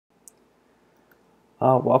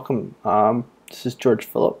Welcome. This is George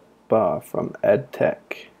Phillip from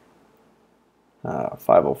EdTech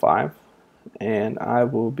 505, and I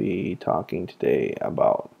will be talking today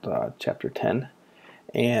about Chapter 10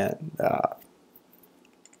 and how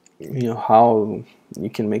you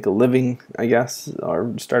can make a living, I guess,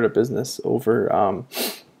 or start a business over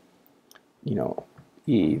you know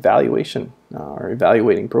evaluation or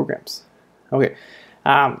evaluating programs. Okay,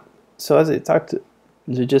 so as I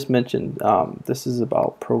just mentioned, this is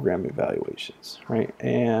about program evaluations, right?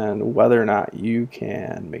 And whether or not you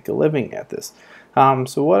can make a living at this.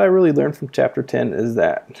 So what I really learned from Chapter 10 is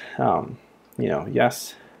that,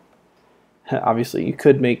 yes, obviously you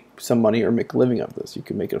could make some money or make a living of this. You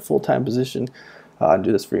could make it a full-time position,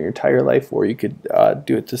 do this for your entire life, or you could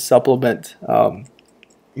do it to supplement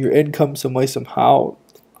your income some way, somehow.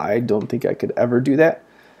 I don't think I could ever do that.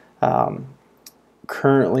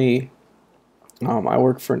 Currently, I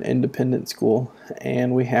work for an independent school,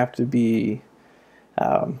 and we have to be,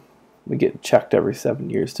 we get checked every 7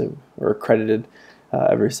 years or accredited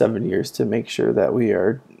every 7 years to make sure that we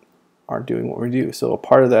are doing what we do. So a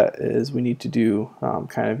part of that is we need to do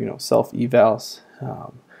self evals.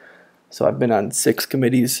 So I've been on 6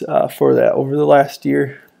 committees for that over the last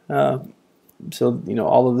year. So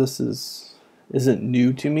all of this isn't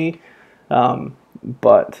new to me,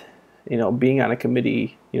 but being on a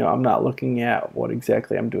committee, I'm not looking at what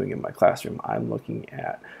exactly I'm doing in my classroom. I'm looking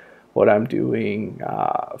at what I'm doing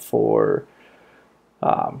for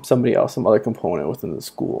somebody else, some other component within the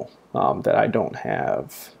school that I don't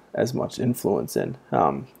have as much influence in.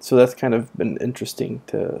 So that's kind of been interesting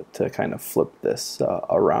to kind of flip this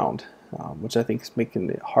around, which I think is making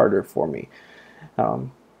it harder for me.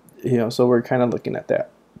 So we're kind of looking at that.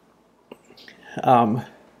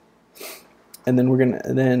 And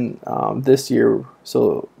then this year,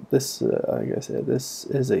 so this, like I said, this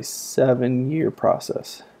is a 7-year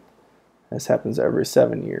process. This happens every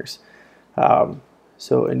 7 years.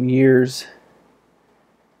 So in years,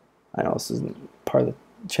 I know this isn't part of the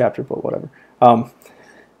chapter, but whatever.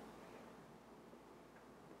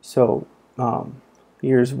 So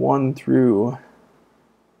years 1 through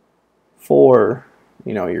 4,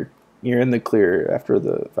 you're in the clear after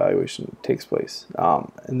the evaluation takes place.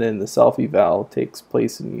 And then the self-eval takes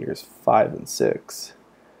place in years 5 and 6,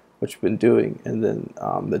 which we've been doing. And then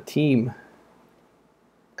the team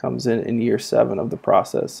comes in year 7 of the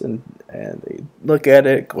process, and they look at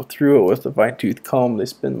it, go through it with a fine-tooth comb. They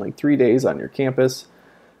spend like 3 days on your campus,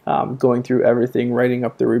 going through everything, writing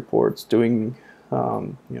up the reports, doing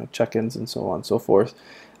check-ins and so on and so forth.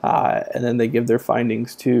 And then they give their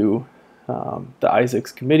findings to the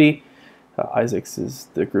ISACS committee. ISACS is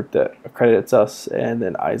the group that accredits us, and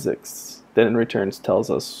then ISACS then in returns tells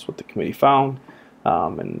us what the committee found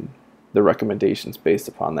and the recommendations based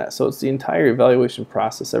upon that. So it's the entire evaluation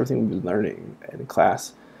process, everything we've been learning in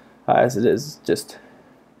class, as it is. Just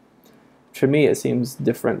to me, it seems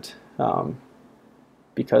different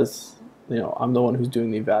because I'm the one who's doing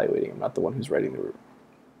the evaluating. I'm not the one who's writing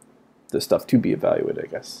the stuff to be evaluated, I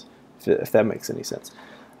guess, if that makes any sense.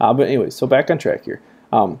 But anyway, so back on track here.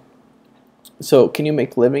 So can you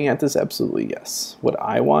make living at this? Absolutely yes. Would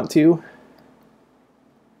I want to?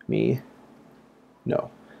 Me? No.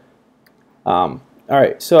 All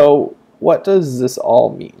right, so what does this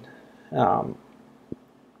all mean?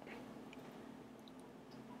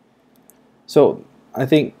 So I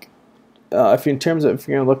think if you're going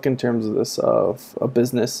to look in terms of this of a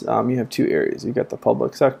business, you have 2 areas. You've got the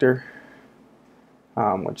public sector,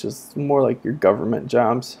 which is more like your government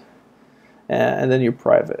jobs, and then your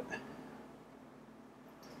private.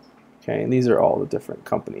 Okay, and these are all the different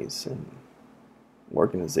companies and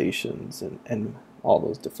organizations and all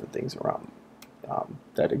those different things around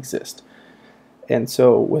that exist. And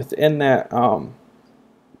so within that,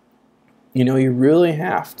 you really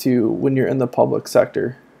have to, when you're in the public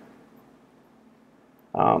sector,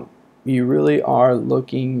 you really are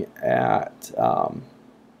looking at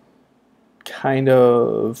kind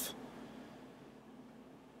of,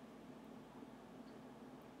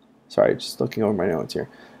 sorry, just looking over my notes here.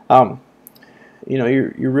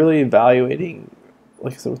 You're really evaluating,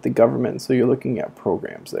 like I said, with the government, so you're looking at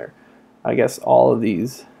programs there. I guess all of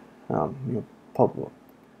these, public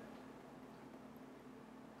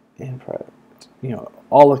and private,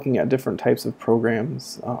 all looking at different types of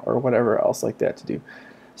programs or whatever else like that to do.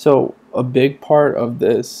 So a big part of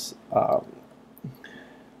this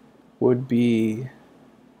would be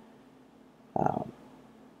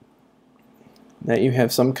that you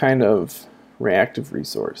have some kind of reactive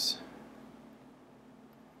resource,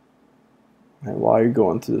 right, while you're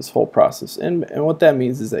going through this whole process. And what that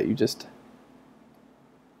means is that you just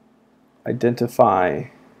identify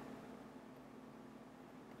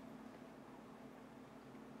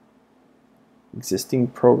existing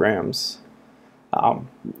programs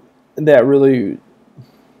that really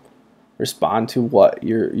respond to what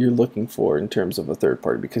you're looking for in terms of a third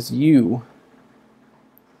party, because you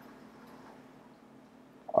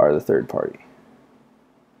are the third party.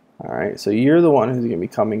 All right, so you're the one who's going to be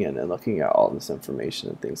coming in and looking at all this information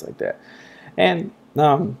and things like that. And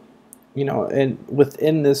you know, and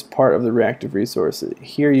within this part of the reactive resource,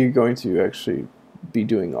 here you're going to actually be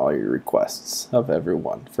doing all your requests of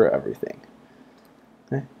everyone for everything.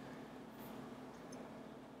 Okay.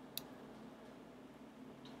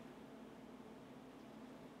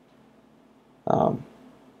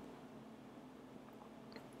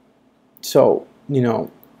 So, you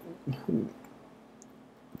know,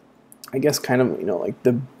 I guess kind of, you know, like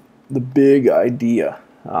the big idea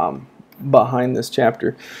behind this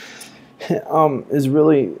chapter is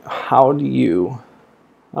really, how do you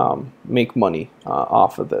make money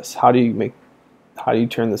off of this? How do you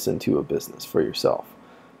turn this into a business for yourself?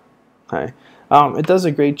 Okay, it does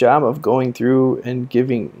a great job of going through and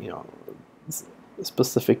giving, you know,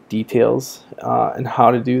 specific details and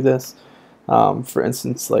how to do this. For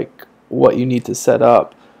instance, like what you need to set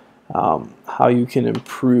up, how you can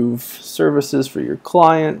improve services for your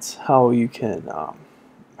clients, how you can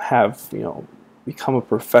have, you know, become a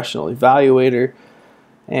professional evaluator,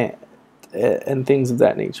 and things of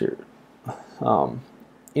that nature. You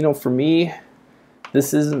know, for me,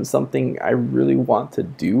 this isn't something I really want to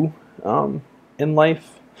do in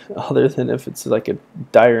life, other than if it's like a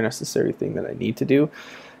dire necessary thing that I need to do.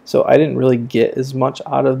 So I didn't really get as much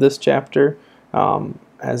out of this chapter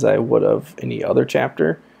as I would of any other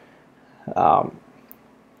chapter.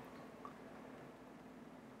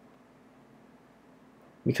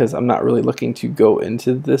 Because I'm not really looking to go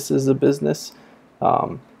into this as a business.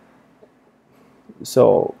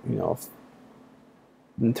 So, you know,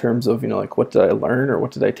 in terms of, you know, like what did I learn or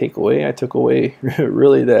what did I take away? I took away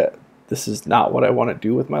really that this is not what I want to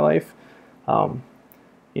do with my life. You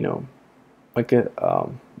know, like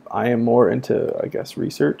I am more into, I guess,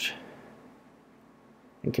 research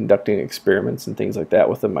and conducting experiments and things like that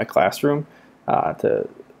within my classroom to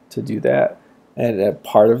do that. And a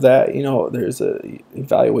part of that, you know, there's a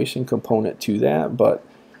evaluation component to that, but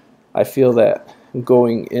I feel that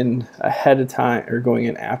going in ahead of time or going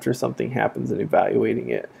in after something happens and evaluating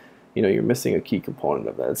it, you know, you're missing a key component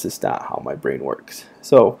of that. It's just not how my brain works.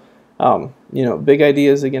 So, you know, big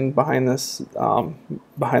ideas again behind this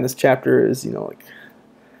chapter is, you know, like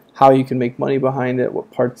how you can make money behind it, what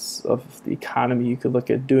parts of the economy you could look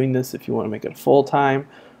at doing this if you want to make it full time,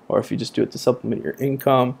 or if you just do it to supplement your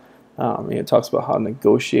income. It talks about how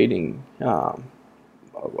negotiating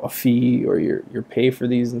a fee or your pay for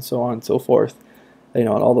these and so on and so forth, you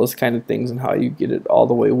know, and all those kind of things, and how you get it all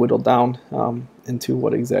the way whittled down into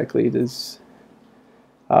what exactly it is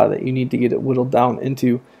that you need to get it whittled down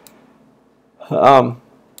into. You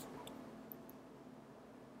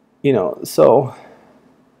know, so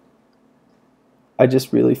I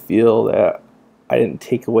just really feel that I didn't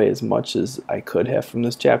take away as much as I could have from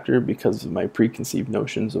this chapter because of my preconceived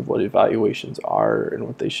notions of what evaluations are and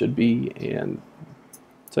what they should be. And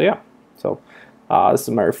so, yeah. So this is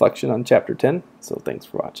my reflection on chapter 10. So thanks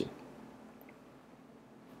for watching.